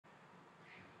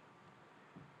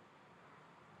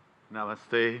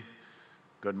Namaste.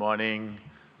 Good morning,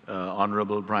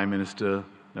 Honorable Prime Minister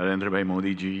Narendra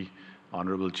Modi ji,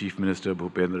 Honorable Chief Minister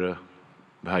Bhupendra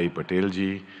Bhai Patel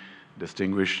ji,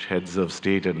 distinguished heads of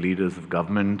state and leaders of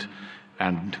government,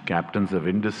 and captains of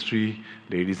industry,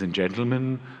 ladies and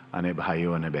gentlemen, ane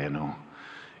bhaiyo ane behno.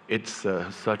 It's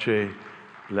such a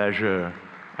pleasure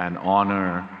and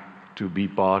honor to be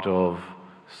part of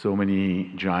so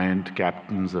many giant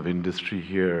captains of industry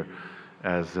here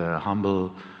as a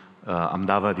humble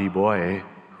Ahmedabadi boy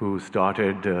who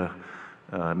started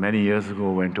many years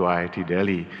ago, went to IIT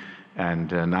Delhi,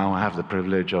 and now I have the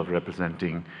privilege of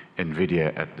representing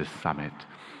NVIDIA at this summit.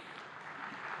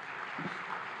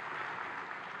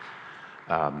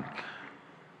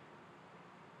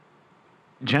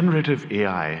 Generative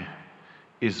AI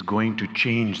is going to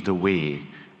change the way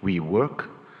we work,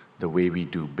 the way we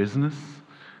do business,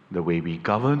 the way we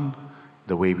govern,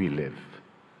 the way we live.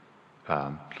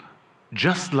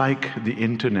 Just like the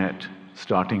internet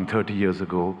starting 30 years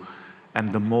ago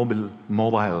and the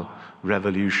mobile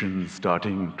revolution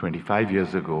starting 25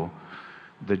 years ago,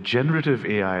 the generative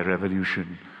AI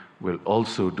revolution will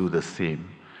also do the same.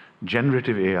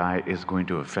 Generative AI is going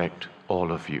to affect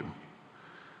all of you.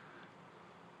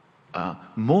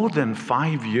 More than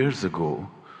 5 years ago,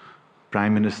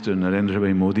 Prime Minister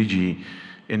Narendra Modi ji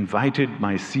invited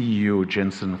my CEO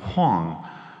Jensen Huang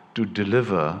to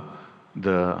deliver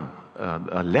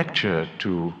a lecture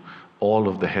to all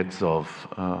of the heads of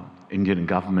Indian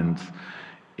governments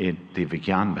in the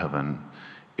Vigyan Bhavan.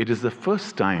 It is the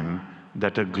first time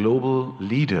that a global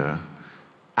leader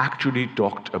actually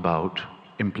talked about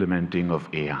implementing of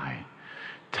AI.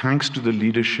 Thanks to the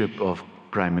leadership of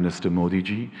Prime Minister Modi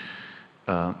ji,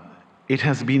 it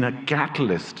has been a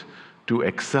catalyst to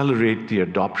accelerate the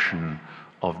adoption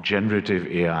of generative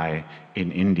AI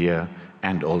in India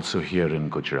and also here in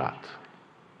Gujarat.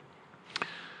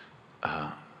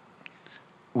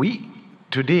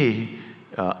 Today,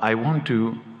 I want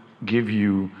to give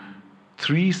you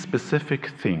 3 specific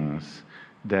things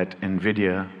that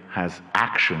NVIDIA has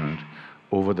actioned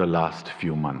over the last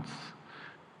few months.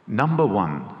 Number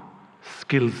 1,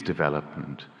 skills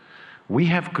development. We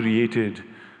have created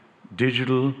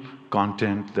digital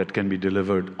content that can be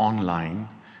delivered online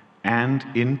and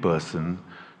in person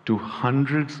to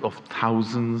hundreds of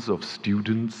thousands of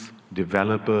students,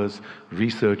 developers,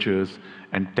 researchers,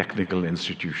 and technical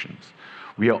institutions.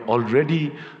 We are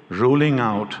already rolling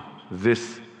out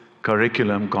this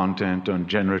curriculum content on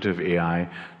generative AI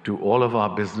to all of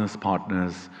our business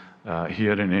partners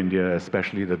here in India,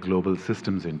 especially the global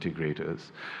systems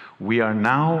integrators. We are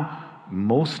now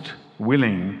most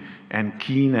willing and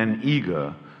keen and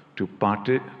eager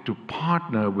to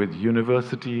partner with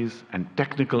universities and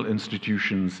technical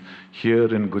institutions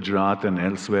here in Gujarat and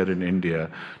elsewhere in India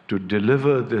to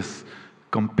deliver this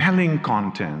compelling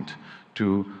content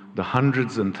to the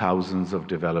hundreds and thousands of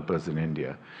developers in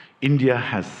India. India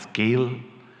has scale,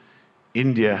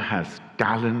 India has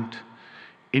talent,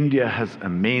 India has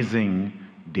amazing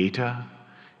data,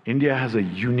 India has a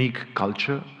unique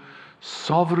culture.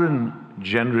 Sovereign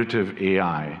generative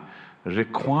AI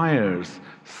requires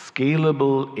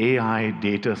scalable AI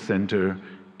data center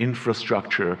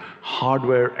infrastructure,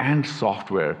 hardware and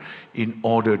software in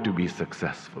order to be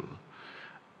successful.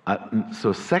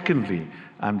 So secondly,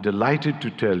 I'm delighted to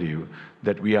tell you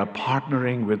that we are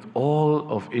partnering with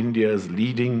all of India's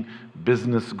leading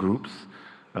business groups,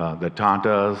 the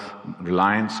Tatas,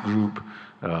 Reliance Group,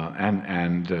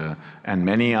 and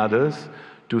many others,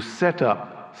 to set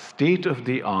up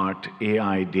state-of-the-art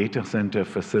AI data center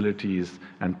facilities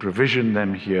and provision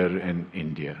them here in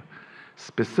India.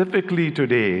 Specifically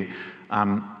today,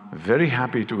 I'm very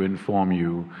happy to inform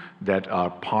you that our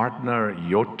partner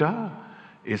Yotta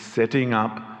is setting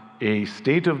up a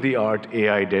state-of-the-art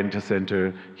AI data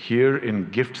center here in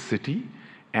Gift City,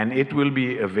 and it will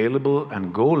be available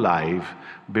and go live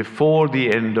before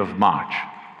the end of March.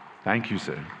 Thank you,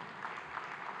 sir.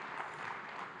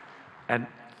 And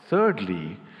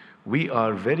thirdly, we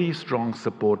are very strong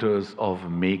supporters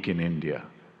of Make in India.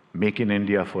 Make in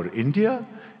India for India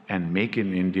and Make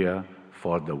in India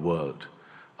for the world.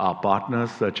 Our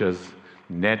partners such as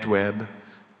NetWeb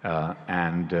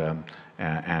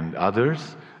and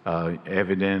others,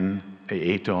 Eviden,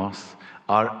 Atos,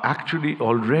 are actually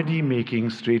already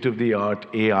making state-of-the-art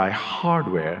AI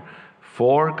hardware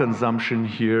for consumption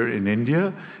here in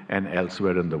India and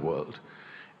elsewhere in the world.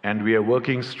 And we are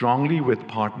working strongly with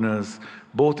partners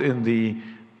both in the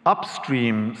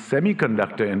upstream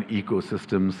semiconductor and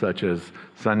ecosystems such as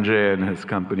Sanjay and his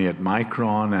company at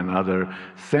Micron and other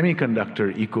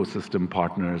semiconductor ecosystem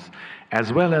partners,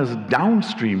 as well as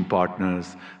downstream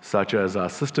partners such as our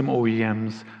system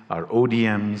OEMs, our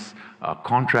ODMs, our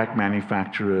contract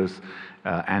manufacturers,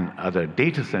 and other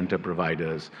data center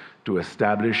providers to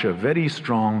establish a very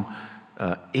strong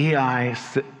AI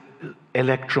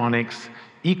electronics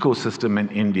ecosystem in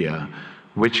India,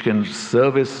 which can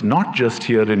service not just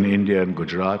here in India and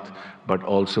Gujarat, but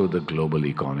also the global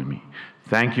economy.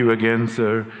 Thank you again,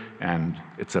 sir, and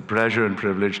it's a pleasure and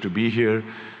privilege to be here.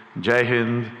 Jai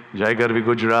Hind, Jai Garvi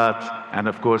Gujarat, and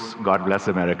of course, God bless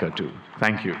America too.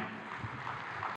 Thank you.